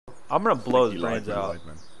I'm gonna blow his brains lied, out.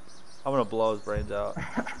 I'm gonna blow his brains out.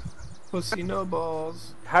 Pussy no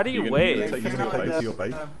balls. How do you wave? You gonna take to your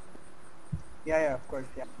base? Yeah, of course,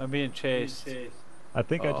 yeah. I'm being chased. I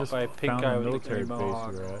think I just by a pink found guy the with a military green base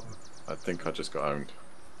mohawk. we're at. I think I just got owned.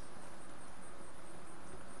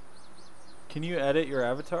 Can you edit your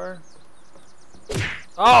avatar?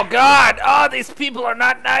 Oh God! Oh, these people are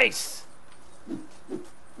not nice.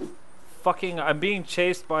 Fucking, I'm being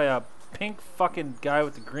chased by a pink fucking guy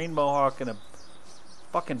with a green mohawk and a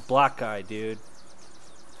fucking black guy, dude.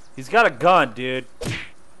 He's got a gun, dude.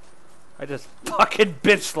 I just fucking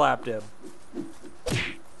bitch slapped him.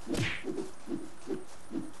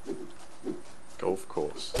 Golf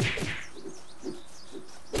course.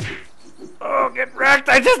 Oh, get wrecked!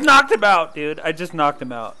 I just knocked him out, dude. I just knocked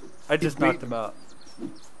him out. I just knocked him out.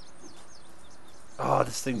 Oh,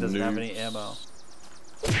 this thing doesn't have any ammo.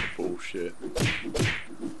 Bullshit.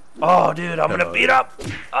 Oh, dude, I'm gonna beat up.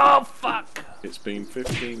 Oh, fuck. It's been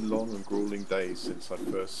 15 long and grueling days since I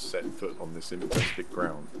first set foot on this infested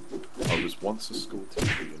ground. I was once a school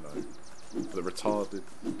teacher, you know. The retarded,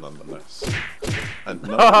 nonetheless. And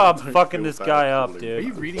no, I'm don't fucking feel this bad guy up, calling dude. Are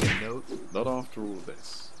you reading a note? Not after all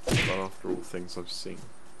this. Not after all things I've seen.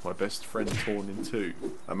 My best friend torn in two.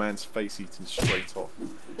 A man's face eaten straight off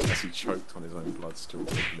as he choked on his own blood still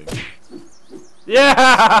dribbling.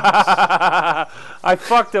 Yeah! I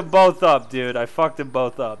fucked them both up, dude. I fucked them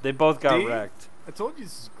both up. They both got wrecked. I told you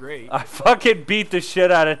this is great. I fucking beat the shit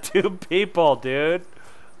out of 2 people, dude.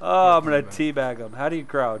 Oh, I'm gonna teabag them. How do you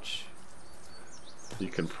crouch? You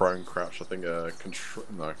can prone crouch. I think no,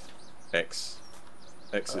 X.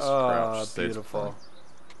 X is Oh, crouch. Z is beautiful. prone.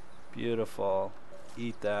 Beautiful.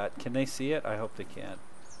 Eat that. Can they see it? I hope they can.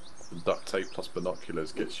 Duct tape plus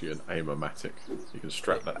binoculars gets you an aim-o-matic. You can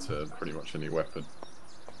strap that to pretty much any weapon.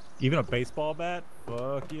 Even a baseball bat?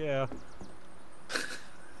 Fuck yeah.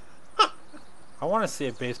 I want to see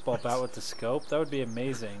a baseball bat with the scope. That would be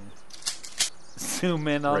amazing. Zoom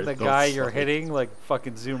in on Right, the don't guy you're suck it. hitting, like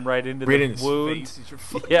fucking zoom right into Right the in his wound. face. You're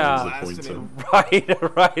fucking Yeah. blasting him.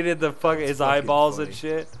 right in the fucking his fucking eyeballs funny. and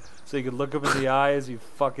shit. So you can look him in the eye as you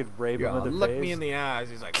fucking rape him in the Look face. me in the eyes.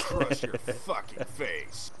 He's like, crush your fucking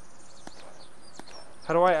face.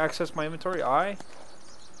 How do I access my inventory? I?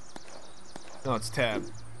 No, it's tab.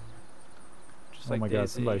 Just Oh like my god, Dayz.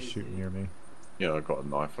 somebody's shooting near me. Yeah, I got a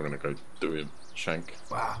knife. I'm gonna go do him. Shank.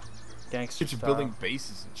 Wow. Gangster You're style. building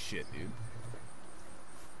bases and shit, dude.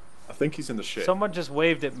 I think he's in the shit. Someone just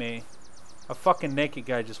waved at me. A fucking naked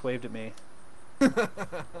guy just waved at me.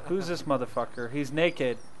 Who's this motherfucker? He's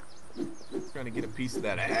naked. Trying to get a piece of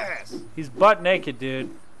that ass. He's butt naked, dude.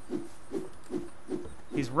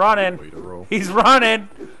 He's running. Way to roll. He's running.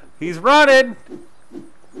 He's running.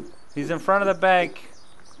 He's in front of the bank.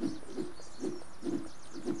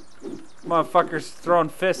 Motherfucker's throwing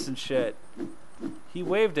fists and shit. He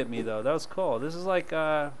waved at me though. That was cool. This is like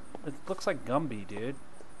it looks like Gumby, dude.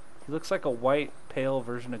 He looks like a white, pale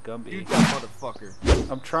version of Gumby. Shoot that motherfucker.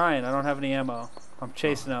 I'm trying. I don't have any ammo. I'm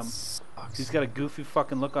chasing him. Sucks. He's got a goofy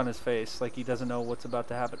fucking look on his face, like he doesn't know what's about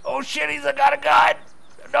to happen. Oh shit! He's got a gun.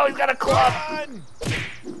 No, he's got a club. Run!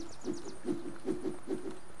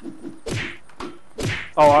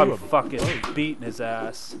 Oh, I'm fucking beating his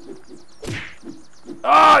ass.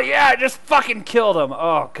 Oh yeah, I just fucking killed him.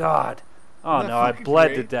 Oh god. Oh Isn't that no, I fucking bled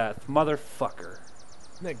to great? death, motherfucker.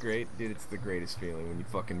 Isn't that great? Dude, it's the greatest feeling when you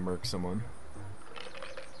fucking murk someone.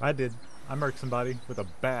 I did. I murked somebody with a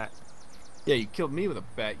bat. Yeah, you killed me with a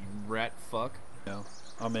bat, you rat fuck. No,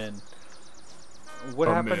 I'm in. What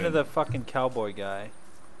I'm happened to in. the fucking cowboy guy?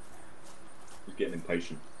 He's getting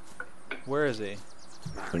impatient. Where is he?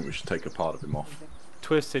 I think we should take a part of him off.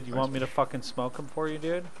 Twisted, you want me to fucking smoke him for you,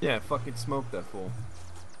 dude? Yeah, fucking smoke that fool.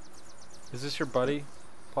 Is this your buddy,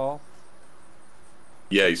 Paul?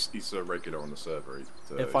 Yeah, he's a regular on the server.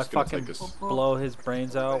 If I he's gonna fucking take us, blow his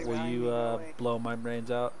brains out, will you blow my brains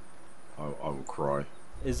out? I will cry.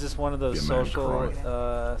 Is this one of those Be a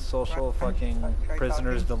man, social fucking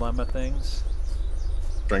prisoner's dilemma things?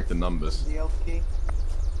 Strength in numbers. The L key.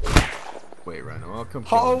 Wait, Rhino, I'll come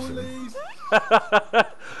kill him soon. As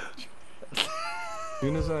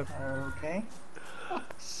soon as I Okay.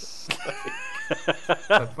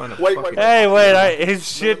 find a Wait, fucking... Hey, wait, his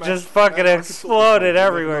shit just fucking exploded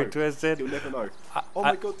everywhere, Twisted. You'll never know. Oh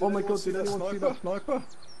my god, did anyone see that sniper?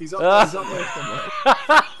 He's up, Ah. he's up there somewhere.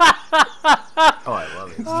 Oh, I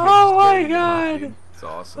love it. Oh my It's god. dude. It's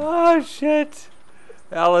awesome. Oh shit.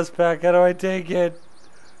 Alice pack, how do I take it?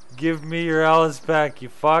 Give me your Alice pack, you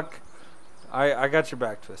fuck. I got your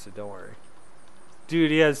back, Twisted, don't worry.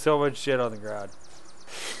 Dude, he has so much shit on the ground.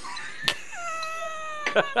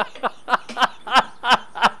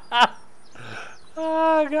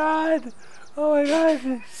 Oh god! Oh my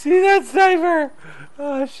god! See that sniper?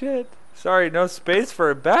 Oh shit! Sorry, no space for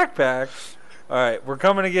a backpack. All right, we're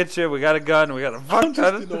coming to get you. We got a gun. We got a fuck I'm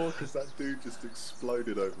ton. just in awe because that dude just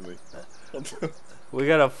exploded over me. We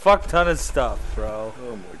got a fuck ton of stuff, bro.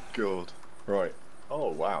 Oh my god. Right.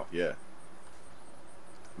 Oh wow, yeah.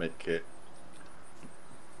 Med kit.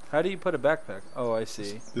 How do you put a backpack? Oh, I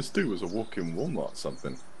see. This dude was a walking Walmart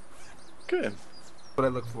something. Get him. What I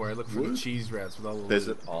look for? I look for the Wood? cheese wraps with all the. There's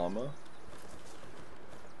an Arma.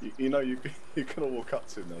 You know, you're gonna walk up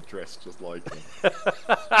to him, they're dressed just like him.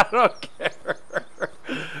 I don't care.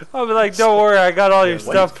 I'll be like, don't worry, I got all your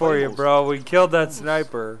stuff for you, bro. We killed that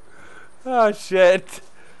sniper. Oh shit.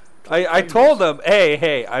 I told him,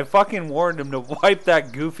 hey, I fucking warned him to wipe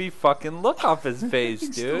that goofy fucking look off his face,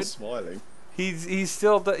 He's dude. still smiling. He's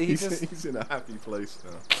still He's in a happy place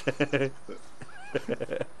now.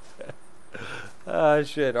 Oh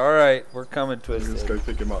shit! All right, we're coming, Twisted. Let's go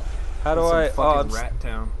pick him up. How do Some I? Oh, fucking I'm rat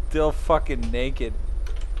town. still fucking naked.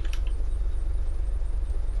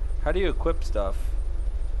 How do you equip stuff?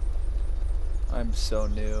 I'm so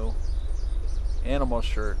new. Animal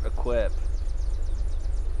shirt, equip.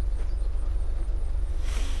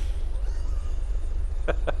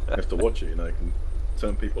 You have to watch it, you know, it can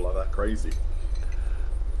turn people like that crazy.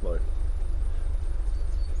 Like,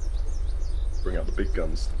 bring out the big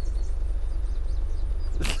guns.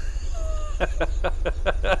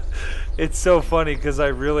 It's so funny because I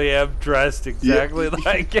really am dressed exactly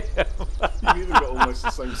like him. You've even got almost the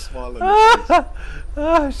same smile on your face.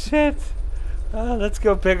 Oh shit! Let's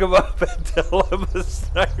go pick him up and tell him a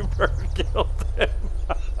sniper killed him.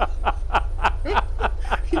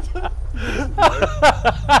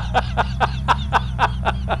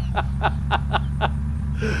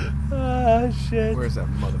 Oh shit! Where's that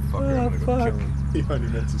motherfucker? I'm gonna go fuck. kill him. He only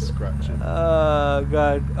meant to scratch him. Oh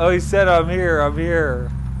god! Oh, he said I'm here. I'm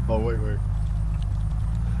here. Oh, wait.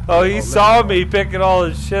 Oh, he let saw him me picking all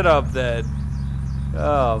his shit up then.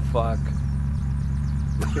 Oh fuck!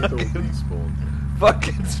 He'll despawn.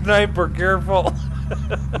 Fucking sniper, careful!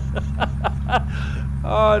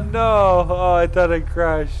 Oh no! Oh, I thought I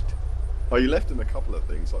crashed. Oh, you left him a couple of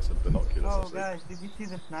things, like some binoculars. I Oh, see. guys, did you see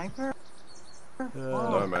the sniper?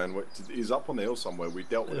 No, man. He's up on the hill somewhere. We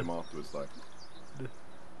dealt with him afterwards, though.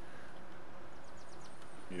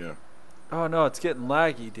 Yeah. Oh no, it's getting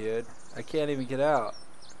laggy, dude. I can't even get out.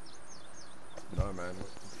 No, man.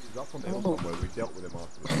 He's up on the hill somewhere. We dealt with him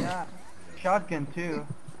afterwards. Yeah. Shotgun, too.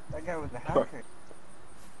 That guy was a hacker.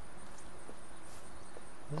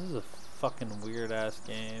 This is a fucking weird ass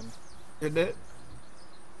game. Isn't it?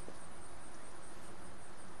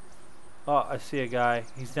 Oh, I see a guy.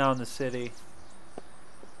 He's down in the city.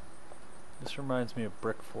 This reminds me of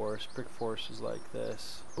Brick Force. Brick Force is like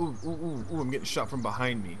this. Ooh, I'm getting shot from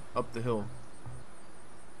behind me, up the hill.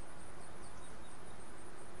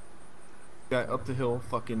 Guy up the hill,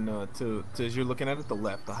 fucking, to as you're looking at it, the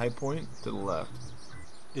left, the high point, to the left.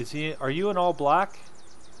 Is he? Are you in all black?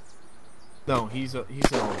 No, he's in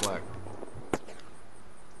all black.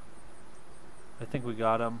 I think we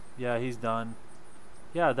got him. Yeah, he's done.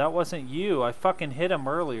 Yeah, that wasn't you. I fucking hit him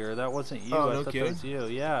earlier. That wasn't you. Oh, I no thought kidding? that was you.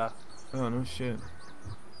 Yeah. Oh, no shit.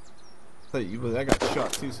 I got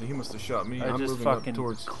shot too, so he must have shot me. I I'm just moving up fucking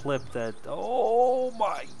towards. clipped that. Oh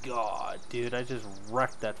my god, dude! I just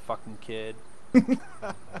wrecked that fucking kid.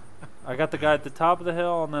 I got the guy at the top of the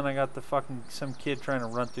hill, and then I got the fucking some kid trying to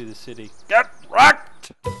run through the city. Get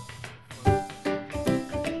wrecked!